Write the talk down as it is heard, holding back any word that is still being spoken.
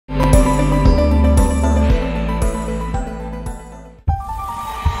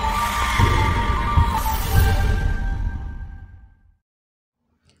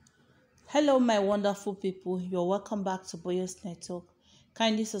Hello my wonderful people, you're welcome back to Boyos Network.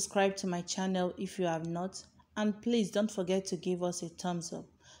 Kindly subscribe to my channel if you have not, and please don't forget to give us a thumbs up.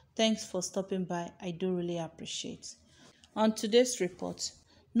 Thanks for stopping by, I do really appreciate. On today's report,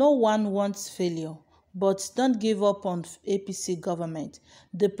 no one wants failure, but don't give up on APC government.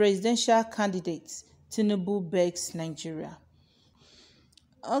 The presidential candidate Tinubu begs Nigeria.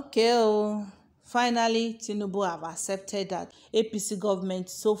 Finally, Tinubu have accepted that APC government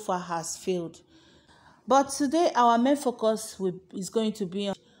so far has failed. But today, our main focus is going to be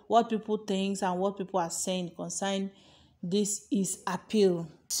on what people think and what people are saying concerning this is appeal.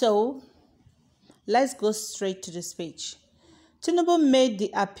 So, let's go straight to the speech. Tinubu made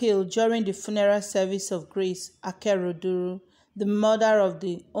the appeal during the funeral service of Grace Akeredolu, the mother of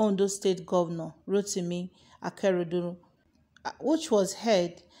the Ondo State Governor, Rotimi Akeredolu, which was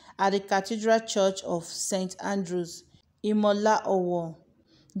held at the Cathedral Church of St. Andrews, Imola Owo.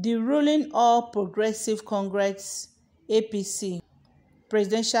 The ruling All Progressive Congress (APC)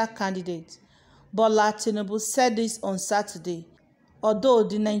 presidential candidate Bola Tinubu said this on Saturday. Although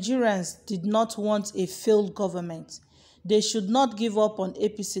the Nigerians did not want a failed government, they should not give up on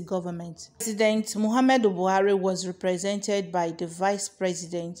APC government. President Muhammadu Buhari was represented by the Vice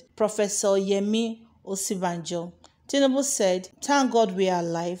President, Professor Yemi Osibanjo. Tinubu said, "Thank God we are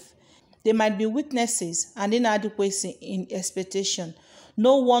alive. There might be weaknesses and inadequacy in expectation.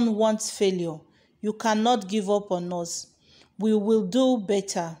 No one wants failure. You cannot give up on us. We will do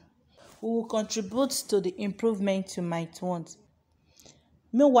better. We will contribute to the improvement you might want."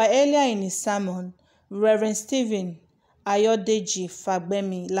 Meanwhile, earlier in his sermon, Reverend Stephen Ayodeji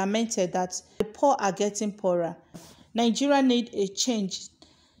Fagbemi lamented that the poor are getting poorer. Nigeria needs a change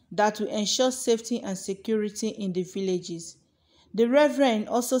that will ensure safety and security in the villages. The Reverend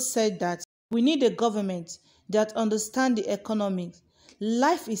also said that we need a government that understands the economy.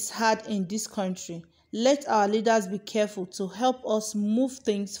 Life is hard in this country. Let our leaders be careful to help us move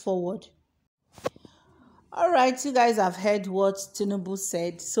things forward. Alright, you guys have heard what Tinubu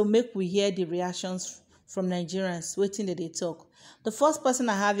said, so make we hear the reactions from Nigerians waiting that they talk. The first person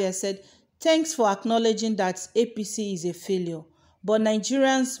I have here said, "Thanks for acknowledging that APC is a failure. But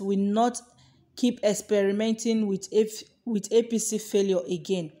Nigerians will not keep experimenting with APC failure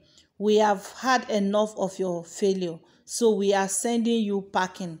again. We have had enough of your failure, so we are sending you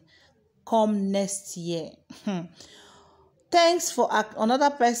packing. Come next year." Thanks for another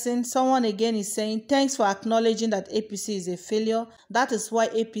person. Someone again is saying, "Thanks for acknowledging that APC is a failure. That is why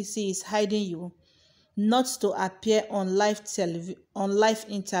APC is hiding you, not to appear on live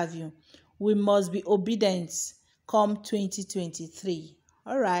interview. We must be obedient come 2023.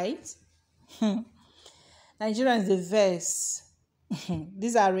 All right. Nigerians, the verse.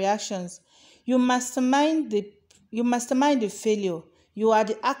 These are reactions. You mastermind the failure. You are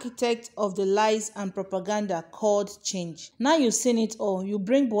the architect of the lies and propaganda called change. Now you've seen it all. You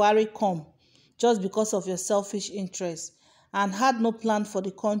bring Buhari come just because of your selfish interests and had no plan for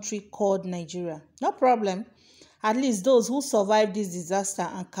the country called Nigeria. No problem. At least those who survived this disaster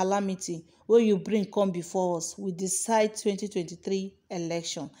and calamity where you bring come before us will decide 2023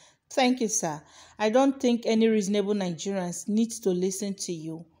 election. Thank you, sir. I don't think any reasonable Nigerians need to listen to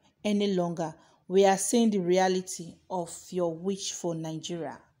you any longer. We are seeing the reality of your wish for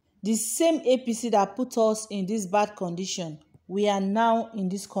Nigeria. The same APC that put us in this bad condition, we are now in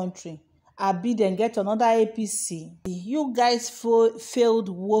this country. Abi then get another APC. You guys failed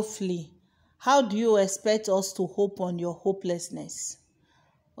woefully. How do you expect us to hope on your hopelessness?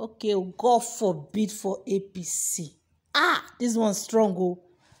 Okay, God forbid for APC. This one's strong.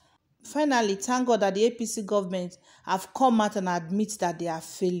 Finally, thank God that the APC government have come out and admit that they are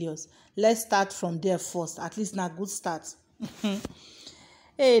failures. Let's start from there first. At least not a good start.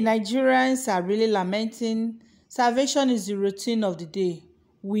 Hey, Nigerians are really lamenting. Salvation is the routine of the day.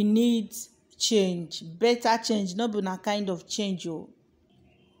 We need change. Better change. Not be a kind of change.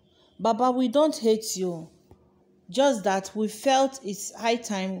 Baba, we don't hate you. Just that we felt it's high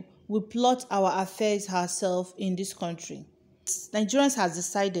time we plot our affairs ourselves in this country. Nigerians has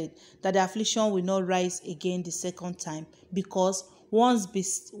decided that the affliction will not rise again the second time because once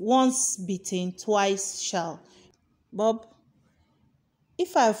beaten, twice shall. Bob,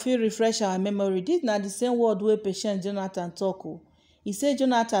 if I feel refresh our memory, this is not the same word where patient Jonathan talk. He said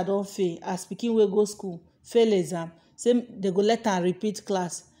Jonathan don't fail as pikin wey go school, fail exam, say they go let am repeat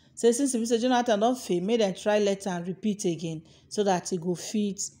class. Say since Mr. Jonathan don't fail, make dem try let am repeat again so that he go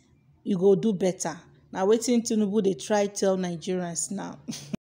fit, he go do better. Now wetin Tinubu dey try tell Nigerians now.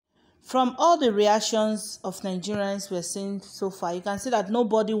 From all the reactions of Nigerians we're seeing so far, you can see that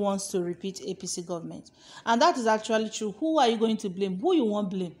nobody wants to repeat APC government. And that is actually true. Who are you going to blame? Who you want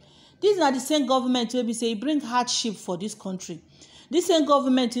blame? Dis na the same government wey be say e bring hardship for dis country. Dis same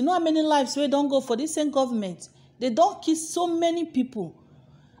government, you know how many lives wey don go for dis same government? They don kill so many people.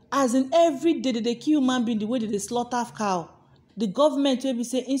 As in every day they dey kill human being the way they dey slaughter cow. The government wey be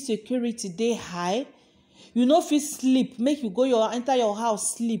say insecurity dey high, you no fit sleep, make you go enter your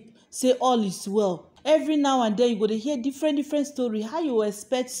house sleep, say all is well. Every now and then you go dey hear different story. How you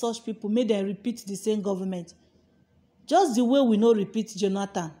expect such people make dem repeat the same government? Just the way we no repeat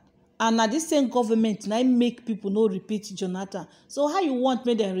Jonathan. And na dis same government na im make people no repeat Jonathan. So how you want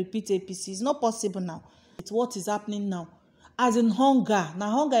make dem repeat APC? It's not possible now. It's what is happening now. As in hunger. Na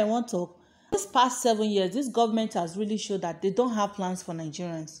hunger I wan talk. This past 7 years, this government has really showed that they don't have plans for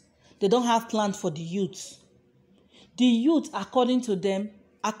Nigerians. They don't have plans for the youth. The youth, according to them,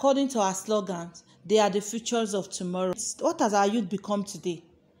 according to our slogans, they are the futures of tomorrow. What has our youth become today?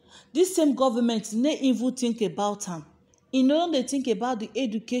 This same government no even think about them. You know, they think about the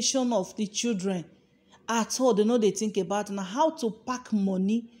education of the children at all. They know they think about now how to pack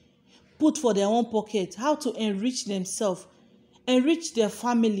money, put for their own pocket, how to enrich themselves, enrich their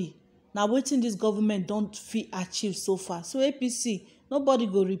family. Now, wetin this government don't fit achieve so far. So APC, nobody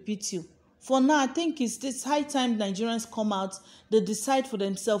go repeat you. For now, I think it's this high time Nigerians come out, they decide for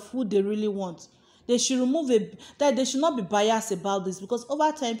themselves who they really want. They should remove that they should not be biased about this, because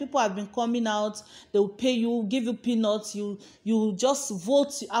over time people have been coming out, they will pay you, give you peanuts, you just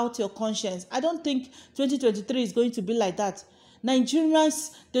vote out your conscience. I don't think 2023 is going to be like that.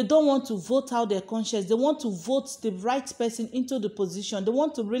 Nigerians, they don't want to vote out their conscience. They want to vote the right person into the position. They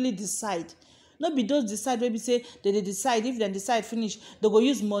want to really decide. Not be those decide, maybe say they decide, if they decide finish, they go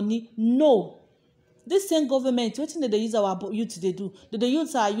use money. No. This same government, wetin they use our youth they do? They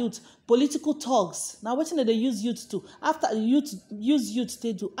use our youth, political thugs. Now wetin they use youth to? After youth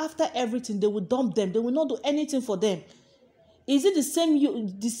they do. After everything, they will dump them. They will not do anything for them. Is it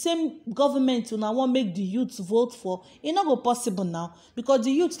the same government who now want make the youth vote for? It not go possible now, because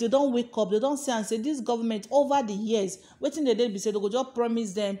the youth, they don't wake up, they don't say and say this government over the years, wetin they be say they go just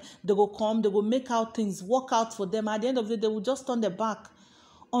promise them, they go come, they go make out things, work out for them. At the end of the day, they will just turn their back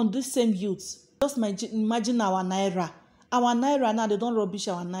on this same youth. Just imagine our naira. Our naira now, they don't rubbish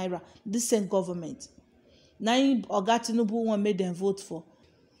our naira. This same government. Now Oga Tinubu want make them vote for.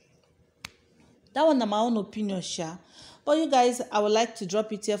 That one na my own opinion, sha. But you guys, I would like to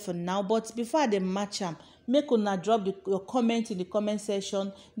drop it here for now. But before I match am, make una drop your comment in the comment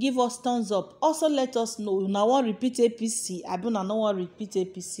section. Give us thumbs up. Also let us know una wan repeat APC. I una no wan repeat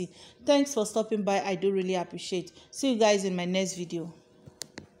APC. Thanks for stopping by. I do really appreciate. See you guys in my next video.